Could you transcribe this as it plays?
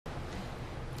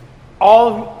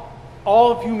all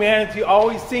of humanity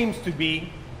always seems to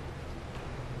be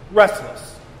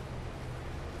restless.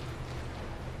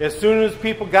 As soon as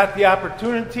people got the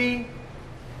opportunity,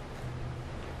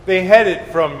 they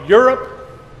headed from Europe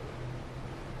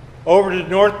over to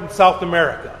North and South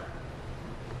America.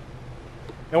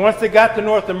 And once they got to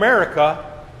North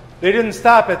America, they didn't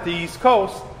stop at the East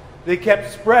Coast. They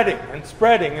kept spreading and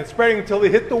spreading and spreading until they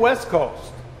hit the West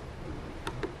Coast.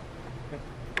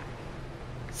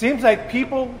 Seems like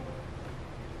people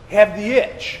have the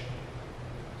itch.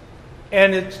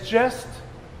 And it's just,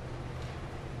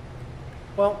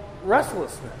 well,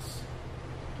 restlessness.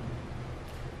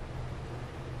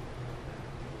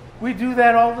 We do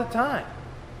that all the time.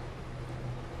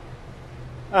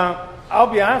 I'll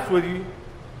be honest with you.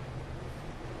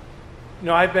 You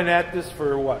know, I've been at this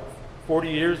for 40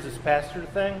 years, this pastor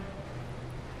thing.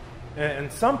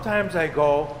 And sometimes I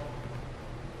go,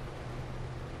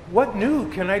 what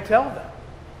new can I tell them?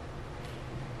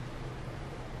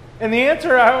 And the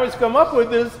answer I always come up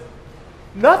with is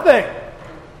nothing.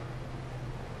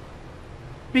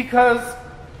 Because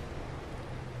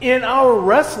in our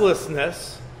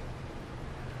restlessness,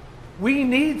 we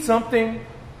need something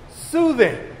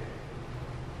soothing.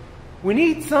 We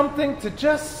need something to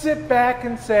just sit back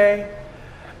and say,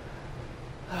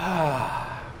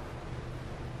 ah.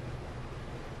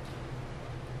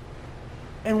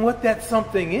 And what that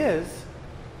something is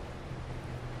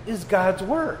God's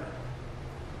Word.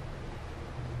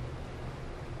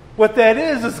 What that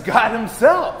is God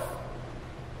Himself.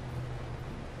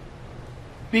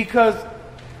 Because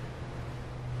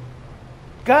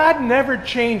God never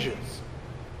changes.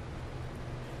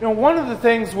 You know, one of the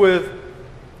things with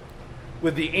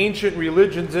the ancient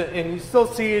religions, and you still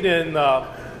see it in,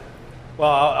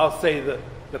 I'll say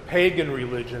the pagan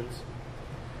religions,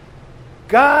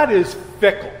 God is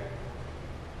fickle.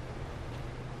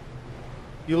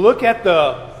 You look at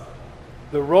the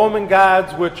Roman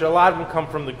gods, which a lot of them come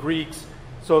from the Greeks,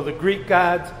 so the Greek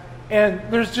gods, and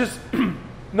there's just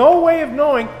no way of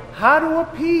knowing how to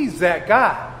appease that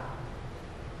God.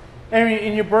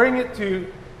 And you bring it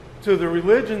to the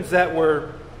religions that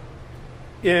were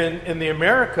in the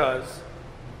Americas,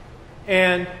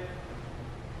 and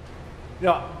you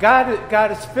know,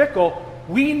 God is fickle.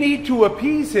 We need to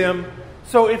appease Him,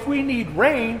 so if we need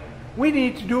rain, we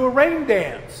need to do a rain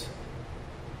dance.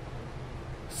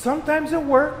 Sometimes it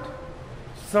worked,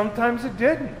 sometimes it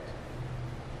didn't.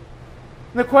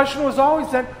 And the question was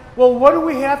always then, well, what do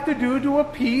we have to do to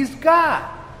appease God?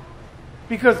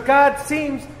 Because God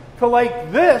seems to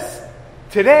like this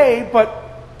today,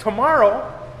 but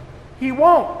tomorrow He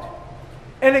won't.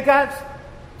 And it got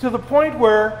to the point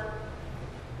where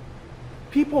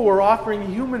people were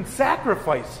offering human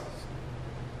sacrifices.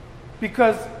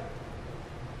 Because,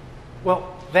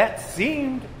 well, that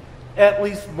seemed, at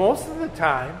least most of the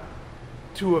time,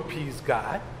 to appease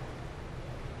God.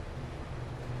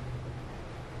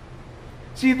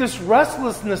 See, this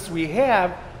restlessness we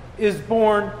have is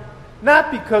born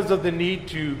not because of the need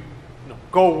to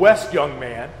go west, young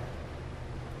man,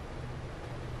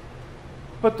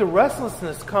 but the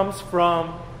restlessness comes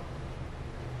from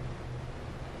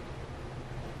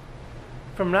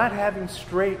not having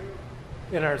straight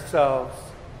in ourselves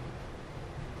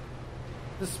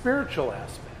the spiritual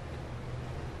aspect.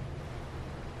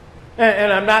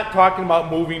 And I'm not talking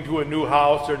about moving to a new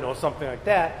house or something like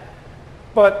that,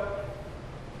 but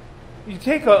you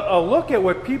take a look at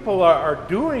what people are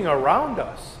doing around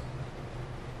us,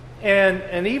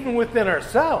 and even within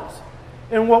ourselves,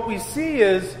 and what we see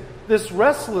is this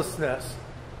restlessness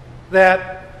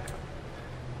that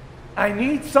I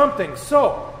need something.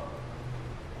 So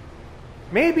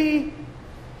maybe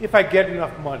if I get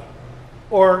enough money,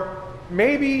 or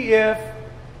maybe if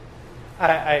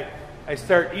I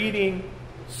start eating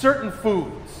certain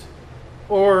foods,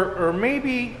 or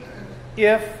maybe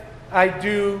if I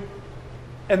do,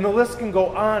 and the list can go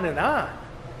on and on,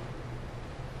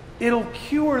 it'll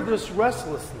cure this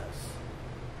restlessness.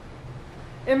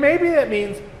 And maybe that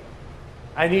means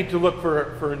I need to look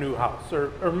for a new house,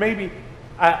 or maybe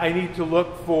I need to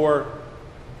look for,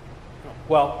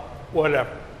 well,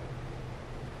 whatever.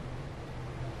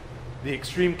 The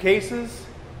extreme cases,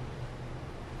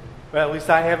 well, at least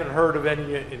I haven't heard of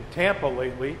any in Tampa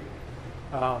lately.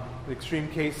 The extreme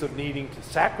case of needing to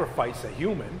sacrifice a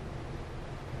human,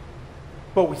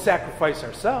 but we sacrifice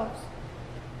ourselves.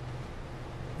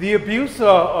 The abuse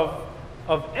of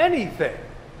anything,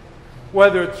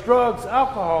 whether it's drugs,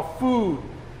 alcohol, food,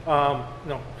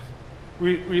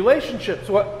 relationships,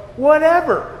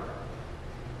 whatever.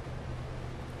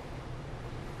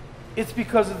 It's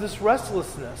because of this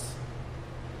restlessness.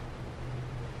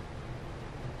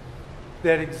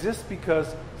 that exists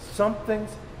because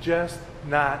something's just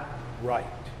not right.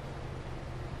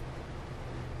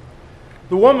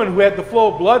 The woman who had the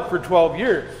flow of blood for 12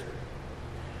 years,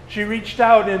 she reached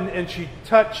out and she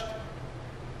touched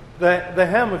the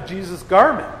hem of Jesus'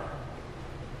 garment.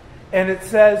 And it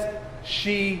says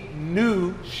she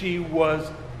knew she was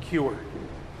cured.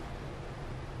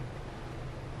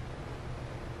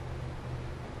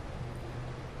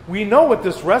 We know what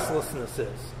this restlessness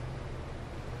is.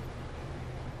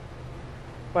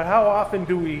 But how often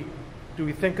do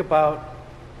we think about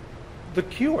the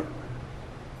cure?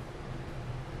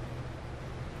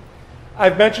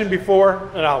 I've mentioned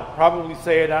before, and I'll probably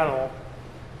say it,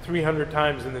 300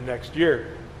 times in the next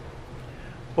year.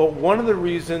 But one of the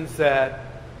reasons that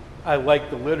I like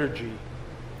the liturgy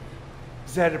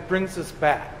is that it brings us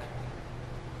back.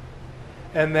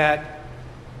 And that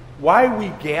why we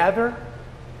gather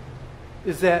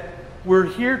is that we're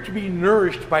here to be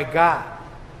nourished by God.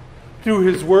 Through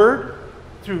His Word,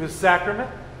 through His sacrament,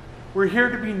 we're here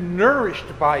to be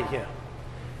nourished by Him.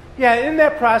 Yeah, in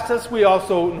that process we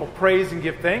also praise and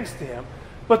give thanks to Him.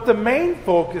 But the main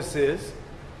focus is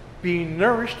being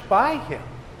nourished by Him.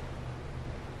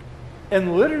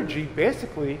 And liturgy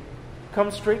basically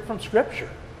comes straight from Scripture.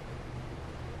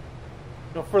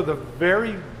 For the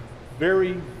very,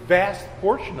 very vast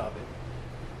portion of it,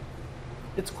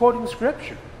 it's quoting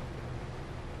Scripture.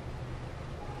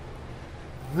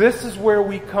 This is where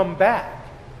we come back.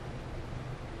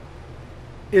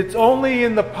 It's only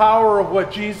in the power of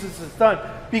what Jesus has done.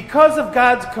 Because of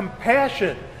God's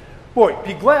compassion. Boy,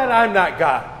 be glad I'm not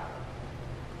God.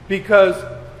 Because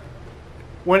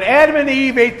when Adam and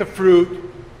Eve ate the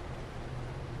fruit,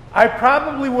 I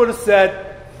probably would have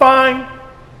said, fine,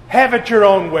 have it your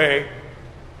own way,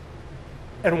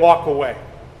 and walk away.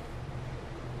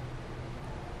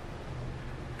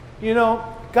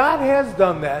 God has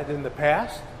done that in the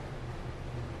past.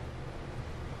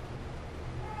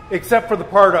 Except for the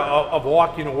part of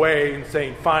walking away and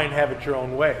saying, fine, have it your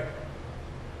own way.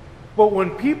 But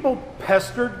when people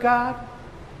pestered God,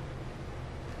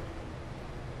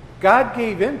 God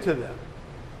gave in to them.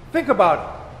 Think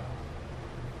about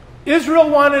it. Israel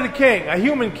wanted a king, a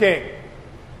human king.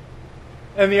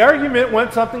 And the argument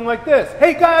went something like this.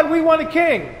 Hey, God, we want a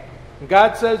king. And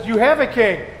God says, you have a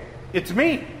king. It's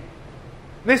me.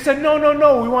 And they said, no,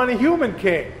 we want a human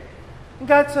king. And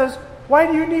God says, why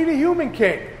do you need a human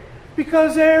king?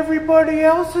 Because everybody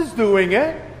else is doing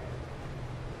it.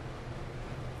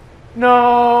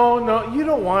 No, you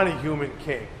don't want a human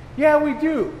king. Yeah, we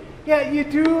do. Yeah, you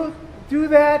do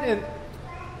that, and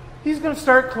he's going to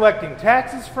start collecting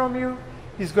taxes from you.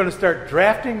 He's going to start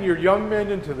drafting your young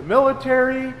men into the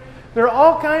military. There are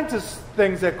all kinds of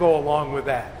things that go along with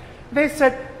that. They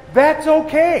said, that's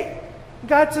okay.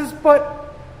 God says, but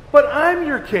I'm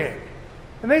your king.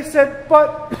 And they said,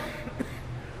 but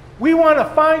we want a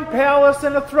fine palace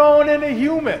and a throne and a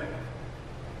human.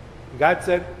 And God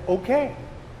said, okay.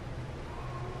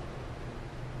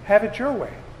 Have it your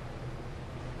way.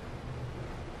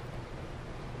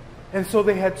 And so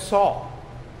they had Saul.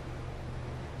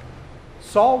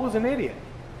 Saul was an idiot.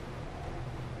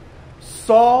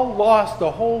 Saul lost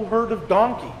a whole herd of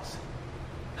donkeys.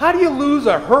 How do you lose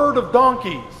a herd of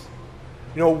donkeys?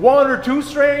 One or two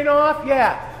straying off?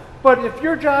 Yeah. But if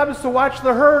your job is to watch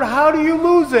the herd, how do you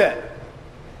lose it?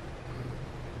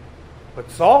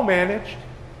 But Saul managed.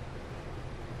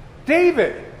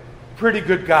 David, pretty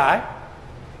good guy.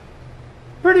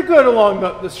 Pretty good along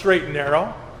the straight and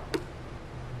narrow.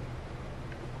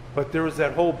 But there was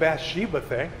that whole Bathsheba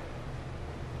thing.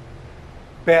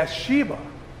 Bathsheba.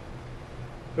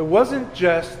 It wasn't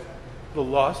just the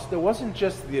lust. It wasn't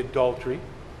just the adultery.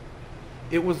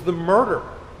 It was the murder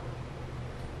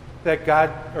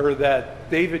that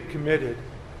David committed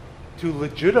to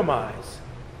legitimize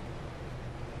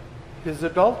his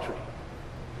adultery.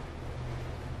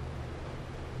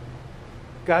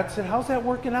 God said, how's that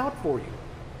working out for you?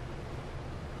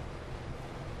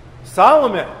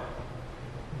 Solomon,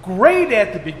 great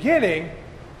at the beginning,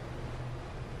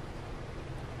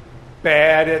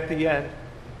 bad at the end.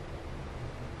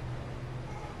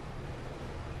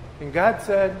 And God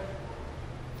said,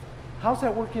 how's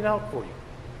that working out for you?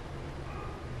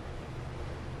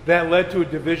 That led to a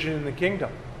division in the kingdom,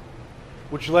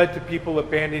 which led to people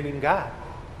abandoning God.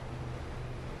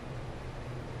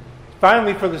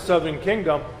 Finally, for the southern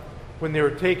kingdom, when they were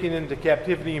taken into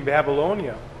captivity in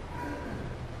Babylonia,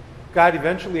 God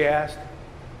eventually asked,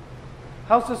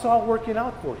 how's this all working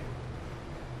out for you?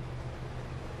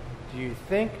 Do you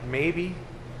think maybe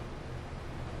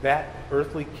that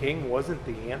earthly king wasn't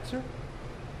the answer?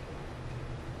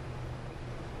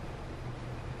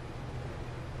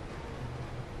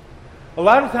 A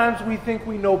lot of times we think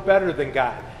we know better than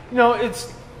God. You know,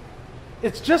 it's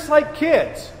just like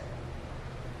kids.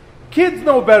 Kids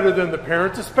know better than the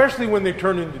parents, especially when they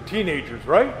turn into teenagers,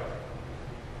 right?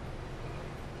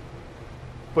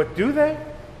 But do they?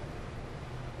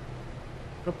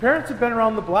 The parents have been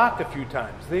around the block a few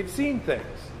times. They've seen things.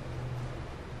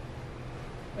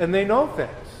 And they know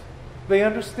things. They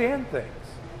understand things.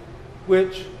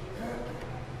 Which,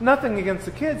 nothing against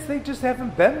the kids, they just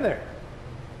haven't been there.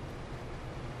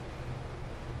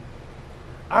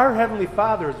 Our Heavenly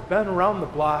Father has been around the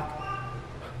block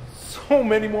so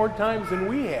many more times than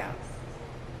we have.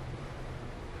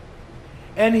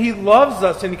 And He loves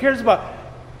us, and He cares about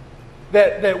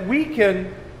that we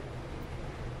can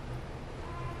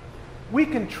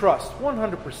trust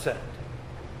 100%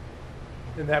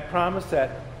 in that promise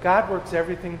that God works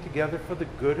everything together for the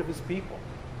good of His people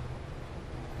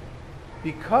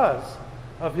because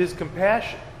of His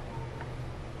compassion.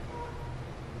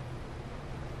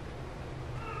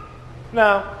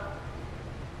 Now,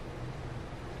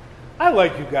 I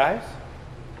like you guys.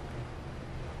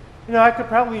 You know, I could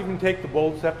probably even take the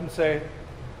bold step and say,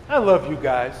 I love you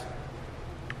guys.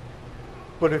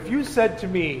 But if you said to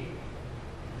me,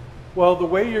 well, the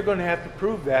way you're going to have to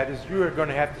prove that is you are going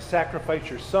to have to sacrifice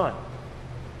your son,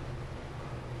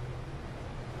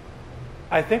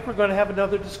 I think we're going to have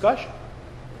another discussion.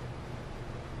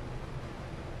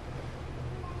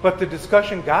 But the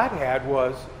discussion God had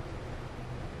was,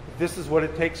 if this is what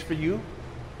it takes for you,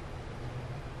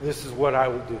 this is what I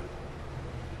will do.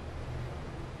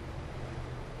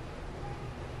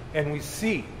 And we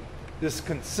see this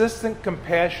consistent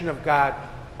compassion of God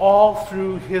all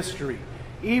through history.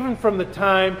 Even from the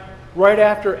time right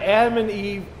after Adam and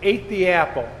Eve ate the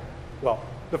apple. Well,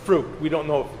 the fruit. We don't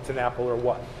know if it's an apple or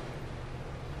what.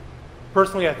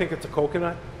 Personally, I think it's a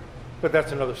coconut, but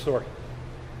that's another story.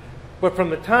 But from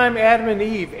the time Adam and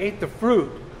Eve ate the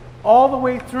fruit, all the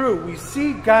way through, we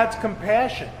see God's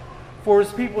compassion for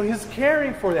His people, His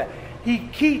caring for that. He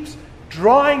keeps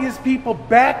drawing His people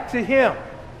back to Him.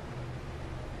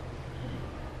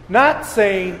 Not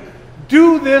saying,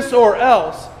 do this or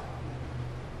else,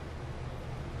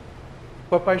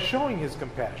 but by showing His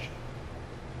compassion.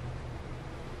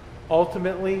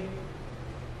 Ultimately,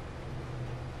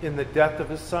 in the death of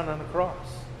His Son on the cross.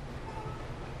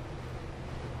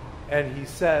 And He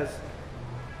says,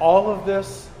 all of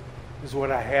this is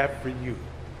what I have for you.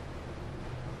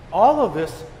 All of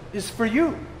this is for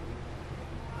you.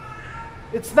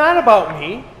 It's not about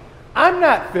me. I'm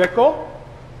not fickle.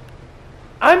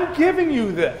 I'm giving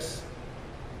you this.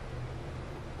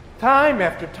 Time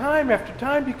after time after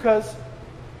time because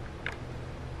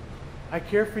I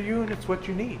care for you and it's what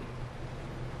you need.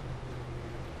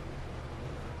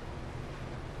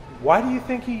 Why do you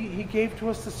think he gave to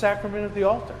us the sacrament of the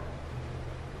altar?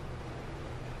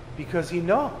 Because He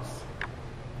knows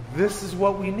this is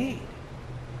what we need.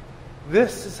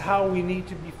 This is how we need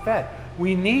to be fed.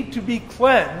 We need to be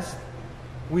cleansed.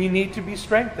 We need to be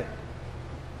strengthened.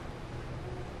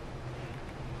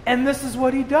 And this is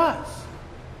what He does.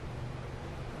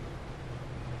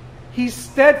 He's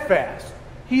steadfast.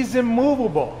 He's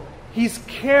immovable. He's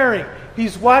caring.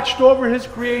 He's watched over His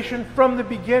creation from the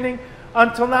beginning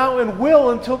until now and will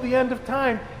until the end of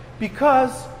time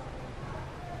because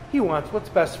He wants what's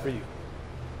best for you.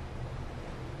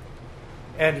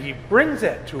 And He brings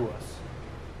that to us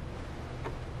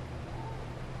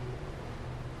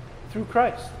through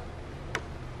Christ.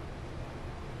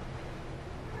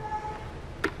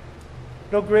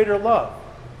 No greater love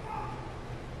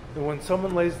than when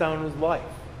someone lays down his life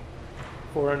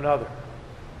for another,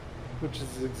 which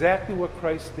is exactly what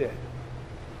Christ did,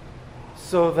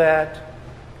 so that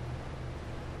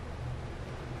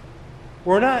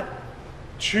we're not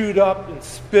chewed up and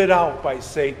spit out by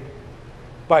Satan,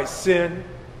 by sin,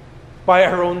 by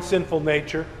our own sinful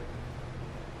nature.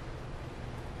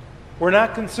 We're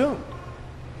not consumed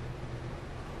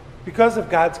because of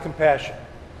God's compassion,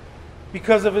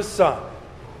 because of His Son,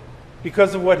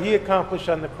 because of what He accomplished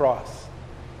on the cross,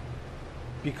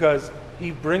 because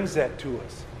He brings that to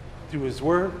us through His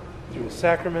Word, through His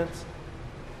sacraments,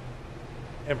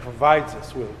 and provides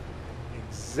us with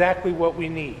exactly what we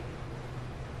need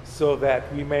so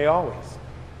that we may always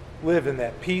live in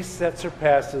that peace that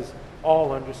surpasses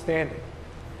all understanding.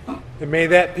 And may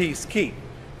that peace keep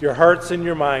your hearts and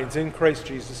your minds in Christ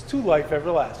Jesus to life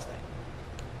everlasting.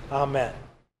 Amen.